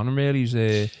Tyus Brown, and really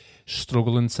who's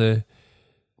struggling to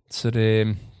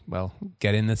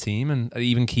get in the team and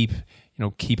even keep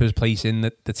his place in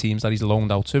the teams that he's loaned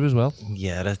out to as well.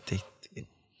 Yeah,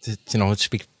 it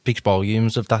speaks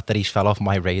volumes of that he's fell off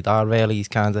my radar, really. He's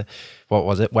kind of, what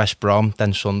was it, West Brom,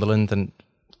 then Sunderland, and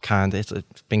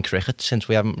it's been cricket since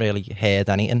we haven't really heard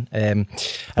anything.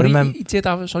 I remember he did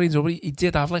have. Sorry, he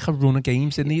did have like a run of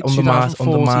games, didn't he? Under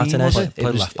Martinez, it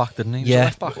was left back, didn't he? Yeah,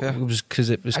 left back, it was because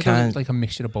it was kind of like a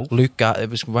mixture of both. It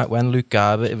was when Luke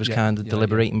Garbutt. It was kind of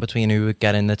deliberating between who would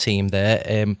get in the team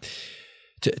there.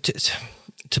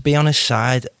 To be on his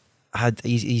side,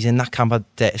 he's in that camp.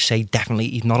 I'd say definitely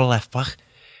he's not a left back.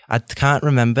 I can't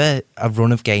remember a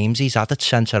run of games he's had at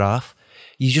centre half.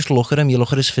 You just look at him, you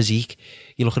look at his physique,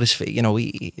 you look at his,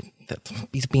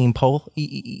 he's a beanpole.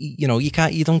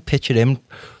 You don't picture him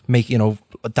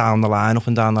down the line, up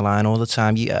and down the line all the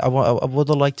time. I would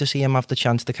have liked to see him have the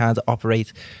chance to kind of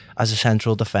operate as a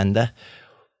central defender,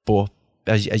 but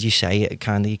as you say, he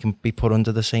can be put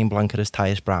under the same blanket as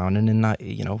Tyus Brown, and in that,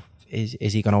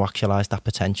 is he going to actualise that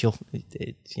potential?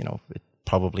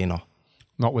 Probably not.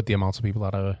 Not with the amount of people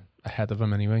that are ahead of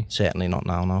him, anyway. Certainly not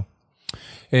now. No.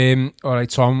 All right,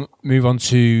 Tom, move on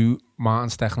to Martin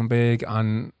Stekelenburg,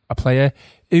 and a player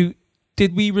who,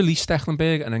 did we release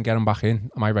Stekelenburg and then get him back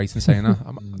in? Am I right in saying that?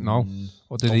 No?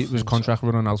 Or was his contract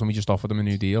running out and we just offered him a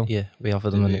new deal? Yeah, we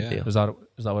offered him a new deal. Is that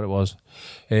what it was?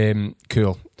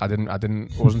 Cool. I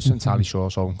wasn't entirely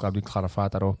sure, so I'm glad we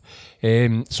clarified that up.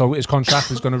 So his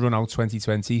contract is going to run out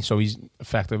 2020, so he's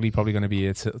effectively probably going to be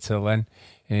here till then.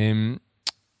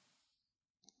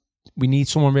 We need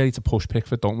someone really to push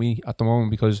Pickford, don't we, at the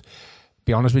moment? Because, to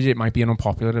be honest with you, it might be an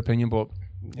unpopular opinion, but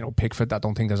Pickford, I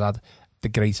don't think has had the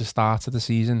greatest start to the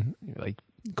season. Like,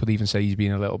 could even say he's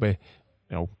been a little bit,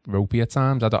 ropey at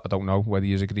times. I don't know whether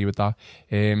you agree with that.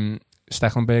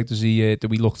 Stekelenburg, do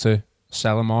we look to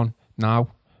sell him on now?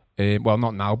 Well,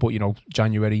 not now, but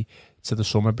January to the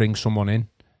summer, bring someone in,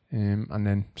 and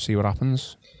then see what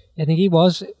happens. I think he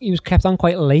was kept on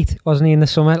quite late, wasn't he, in the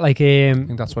summer? I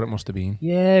think that's what it must have been.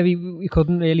 Yeah, we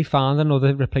couldn't really find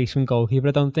another replacement goalkeeper,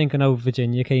 I don't think. I know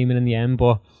Virginia came in the end,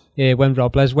 but when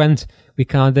Robles went,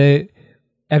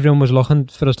 everyone was looking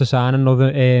for us to sign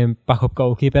another backup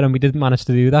goalkeeper, and we didn't manage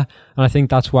to do that. And I think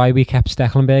that's why we kept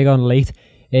Stekelenburg on late.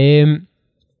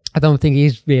 I don't think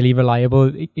he's really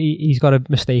reliable. He's got a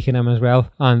mistake in him as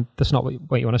well, and that's not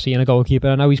what you want to see in a goalkeeper.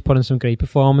 I know he's put in some great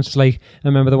performances. Like, I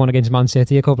remember the one against Man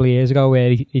City a couple of years ago where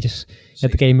he just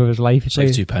had the game of his life.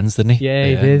 Saved 2 pens, didn't he? Yeah,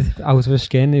 he did, out of his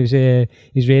skin. He's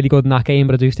really good in that game,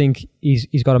 but I do think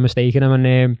he's got a mistake in him,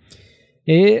 and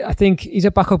I think he's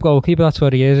a backup goalkeeper. That's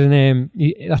what he is, and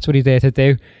that's what he's there to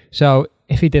do. So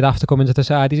if he did have to come into the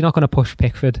side, he's not going to push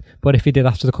Pickford, but if he did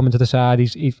have to come into the side,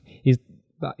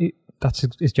 that's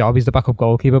his job. He's the backup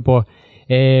goalkeeper, but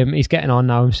he's getting on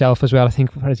now himself as well. I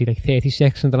think, what is he, like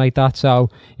 36, something like that?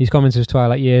 So he's coming to his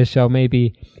twilight years, so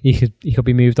maybe he could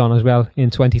be moved on as well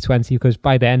in 2020, because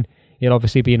by then he'll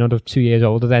obviously be another 2 years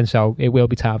older then, so it will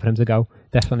be time for him to go,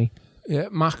 definitely. Yeah,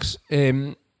 Max,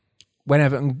 when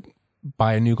Everton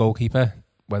buy a new goalkeeper,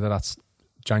 whether that's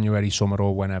January, summer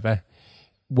or whenever,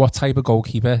 what type of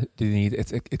goalkeeper do they need?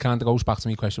 It kind of goes back to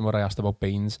my question, what I asked about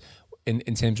Baines,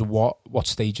 in terms of what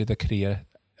stage of the career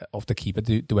of the keeper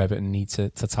do Everton need to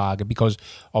target? Because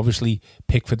obviously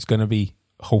Pickford's going to be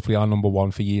hopefully our number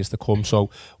one for years to come, so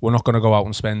we're not going to go out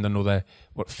and spend another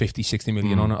 50-60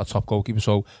 million on a top goalkeeper.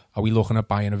 So are we looking at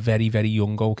buying a very, very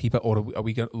young goalkeeper, or are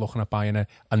we looking at buying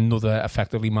another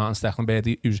effectively Martin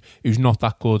Stekelenburg who's not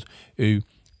that good, who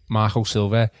Marco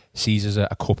Silva sees as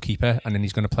a cup keeper, and then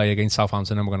he's going to play against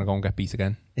Southampton and we're going to go and get beat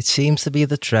again? It seems to be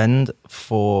the trend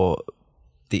for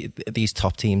these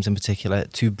top teams in particular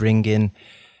to bring in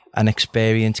an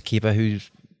experienced keeper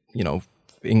who's,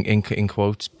 in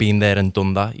quotes, been there and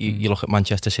done that. You look at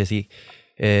Manchester City,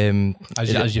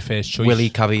 as your first choice, Willy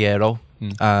Caballero,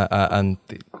 and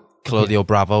Claudio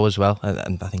Bravo as well,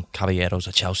 and I think Caballero's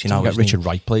at Chelsea now. Richard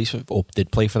Wright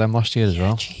did play for them last year as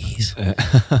well. Jeez,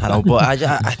 I know, but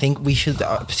I think we should,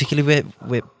 particularly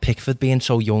with Pickford being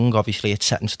so young. Obviously, it's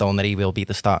set in stone that he will be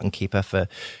the starting keeper for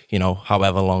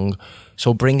however long.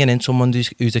 So bringing in someone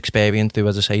who's experienced, who,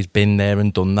 as I say, has been there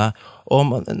and done that,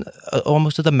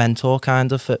 almost as a mentor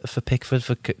kind of for Pickford,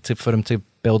 for him to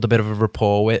build a bit of a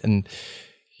rapport with, and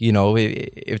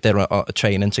if they're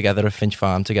training together at Finch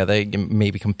Farm together, you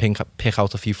maybe can pick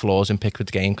out a few flaws in Pickford's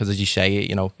game, because as you say,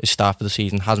 his start for the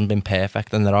season hasn't been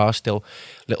perfect, and there are still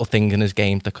little things in his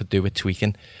game that could do with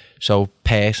tweaking. So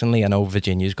personally, I know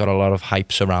Virginia's got a lot of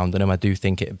hype surrounding him. I do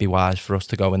think it'd be wise for us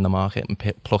to go in the market and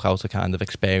pluck out a kind of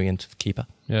experienced keeper.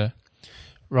 Yeah.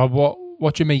 Rob,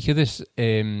 what do you make of this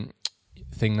thing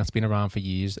that's been around for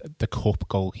years, the cup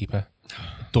goalkeeper?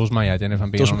 It does my head in, if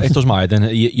I'm being honest. It does my head in.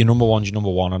 Your number one's your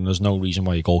number one, and there's no reason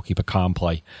why your goalkeeper can't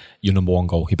play. Your number one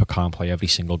goalkeeper can't play every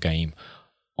single game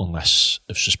unless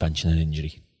of suspension and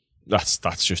injury. That's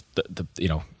just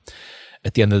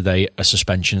at the end of the day, a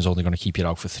suspension is only going to keep you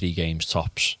out for 3 games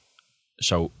tops.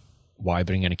 So why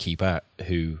bring in a keeper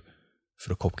who,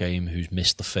 for a cup game, who's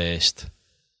missed the first,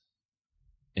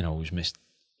 who's missed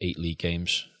 8 league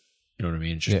games? You know what I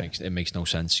mean? It makes no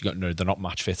sense. They're not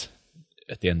match fit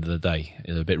at the end of the day.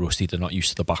 They're a bit rusty. They're not used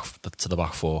to the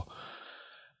back four.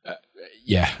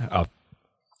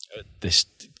 This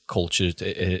culture,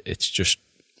 it's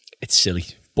silly.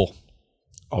 But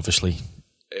obviously,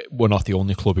 we're not the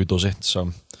only club who does it.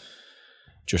 So,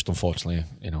 just unfortunately,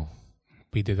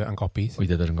 we did it and got beat.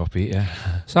 Yeah.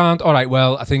 Sound all right.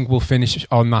 Well, I think we'll finish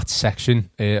on that section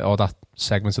or that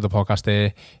segment of the podcast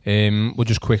there. We'll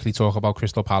just quickly talk about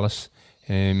Crystal Palace.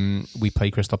 We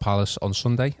play Crystal Palace on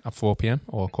Sunday at 4 p.m.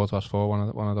 or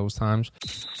 4:15, one of those times.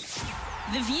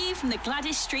 The View from the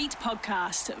Gwladys Street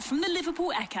podcast from the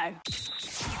Liverpool Echo.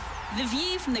 The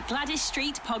View from the Gwladys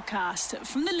Street podcast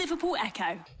from the Liverpool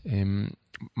Echo.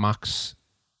 Max,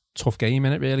 tough game,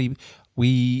 innit, really?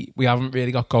 We haven't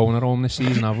really got going at home this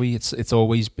season, have we? It's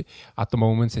always, at the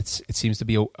moment, it seems to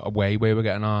be a way where we're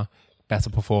getting our better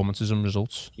performances and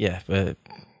results. Yeah,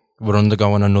 we're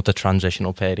undergoing another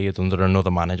transitional period under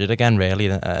another manager again, really,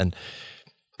 and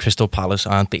Crystal Palace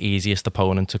aren't the easiest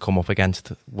opponent to come up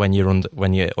against when you're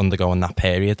undergoing that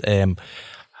period.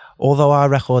 Although our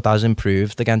record has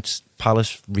improved against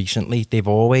Palace recently, they've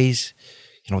always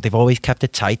kept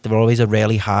it tight. They're always a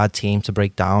really hard team to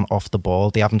break down off the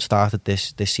ball. They haven't started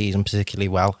this season particularly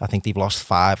well. I think they've lost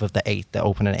 5 of the 8, the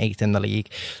opening 8 in the league.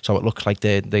 So it looks like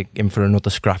they're in for another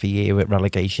scrappy year with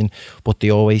relegation. But they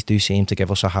always do seem to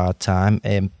give us a hard time.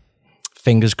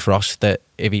 Fingers crossed that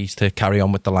if he's to carry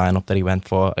on with the lineup that he went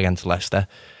for against Leicester,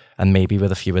 and maybe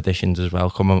with a few additions as well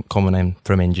coming in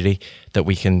from injury, that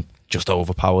we can just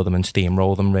overpower them and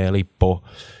steamroll them, really. But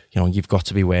you've got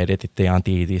to be wary that they aren't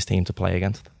the easiest team to play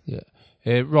against.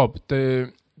 Yeah, Rob,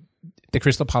 the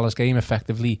Crystal Palace game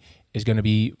effectively is going to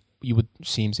be, you would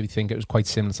seem to think it was quite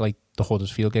similar to like the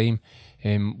Huddersfield game,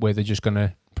 where they're just going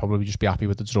to probably just be happy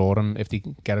with the draw, and if they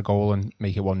get a goal and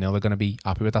make it 1-0, they're going to be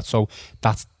happy with that. So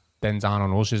that's then down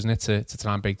on us, isn't it, to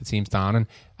try and break the teams down. And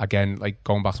again, like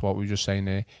going back to what we were just saying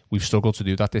there, we've struggled to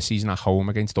do that this season at home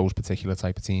against those particular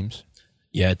type of teams.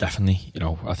 Yeah, definitely.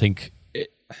 I think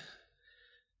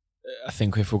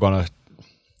if we've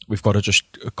got to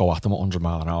just go at them at 100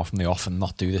 mile an hour from the off and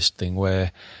not do this thing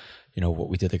where, what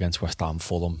we did against West Ham,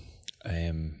 Fulham,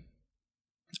 and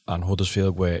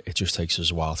Huddersfield, where it just takes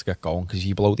us a while to get going. Because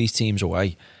you blow these teams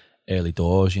away early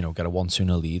doors, get a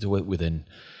 1-2 lead within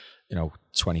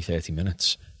 20-30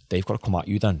 minutes, they've got to come at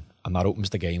you then, and that opens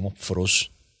the game up for us.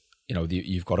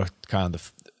 You've got to kind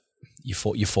of you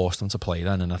force them to play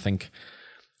then, and I think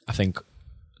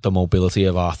the mobility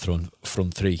of our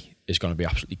front three is going to be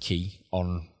absolutely key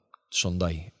on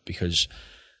Sunday, because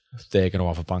they're going to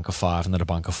have a bank of 5 and then a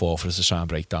bank of 4 for us to try and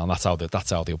break down. That's how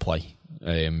they'll play.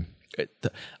 I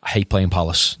hate playing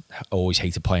Palace. I always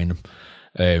hated playing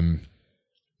them.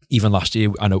 Even last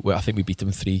year, I think we beat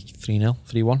them 3-0,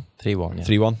 3-1,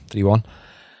 3-1.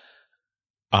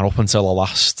 And up until the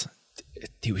last,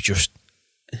 it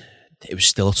was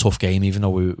still a tough game, even though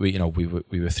we were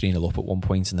 3-0 up at one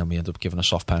point, and then we ended up giving a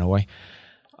soft pen away.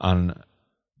 And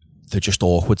they're just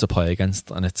awkward to play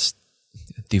against, and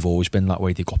they've always been that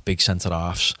way. They've got big centre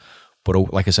halves, but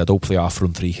like I said, hopefully our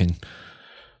front three can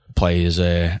play as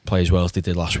well as they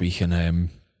did last week, and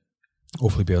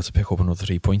hopefully be able to pick up another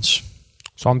 3 points.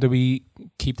 Tom, do we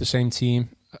keep the same team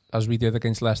as we did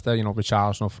against Leicester?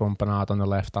 Richarlison up front, Bernard on the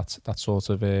left. That sort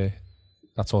of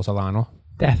lineup.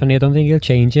 Definitely, I don't think he'll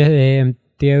change it.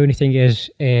 The only thing is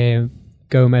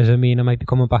Gomez and Mina might be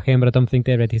coming back in, but I don't think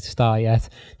they're ready to start yet.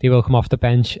 They will come off the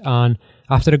bench, and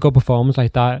after a good performance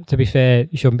like that, to be fair,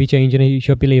 you shouldn't be changing it. You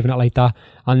should be leaving it like that,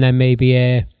 and then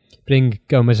maybe bring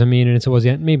Gomez and Mina in towards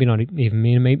the end. Maybe not even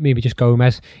Mina, maybe just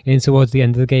Gomez in towards the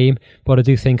end of the game. But I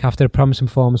do think after a promising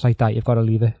performance like that, you've got to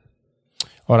leave it.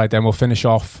 All right, then we'll finish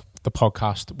off the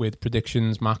podcast with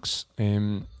predictions. Max,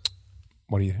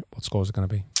 what scores are going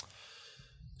to be?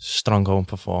 Strong home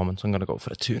performance. I'm going to go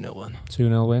for a 2-0 win.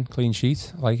 2-0 win, clean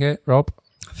sheet. Like it, Rob?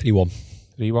 3-1.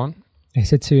 3-1. I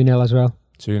said 2-0 as well.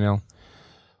 2-0.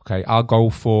 Okay, I'll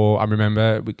go for. I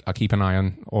remember I keep an eye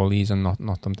on all these and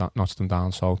notch them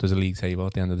down. So there's a league table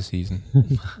at the end of the season.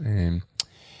 Do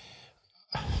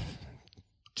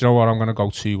you know what? I'm going to go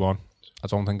 2-1. I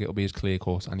don't think it'll be as clear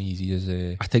cut and easy as.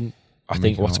 I think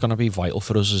what's going to be vital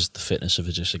for us is the fitness of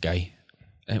Idrissa Gueye.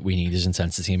 We need his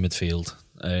intensity in midfield.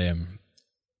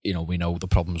 We know the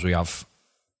problems we have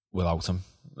without him.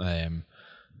 And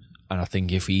I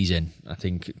think if he's in, I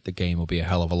think the game will be a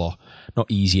hell of a lot,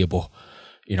 not easier, but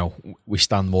we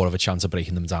stand more of a chance of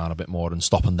breaking them down a bit more and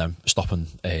stopping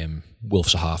Wilf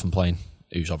Sahar from playing,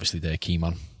 who's obviously their key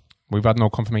man. We've had no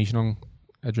confirmation on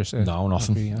Idris. No,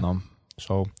 nothing. No.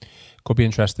 So, could be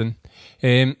interesting.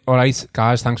 All right,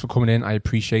 guys, thanks for coming in. I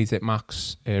appreciate it,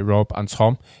 Max, Rob and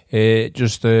Tom.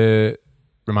 Just a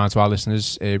reminder to our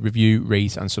listeners, review,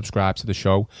 rate and subscribe to the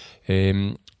show.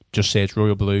 Just search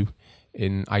Royal Blue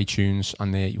in iTunes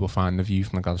and there you will find the View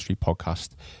from the Gwladys Street podcast.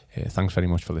 Thanks very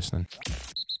much for listening.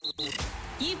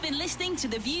 You've been listening to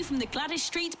the View from the Gwladys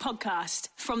Street podcast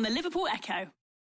from the Liverpool Echo.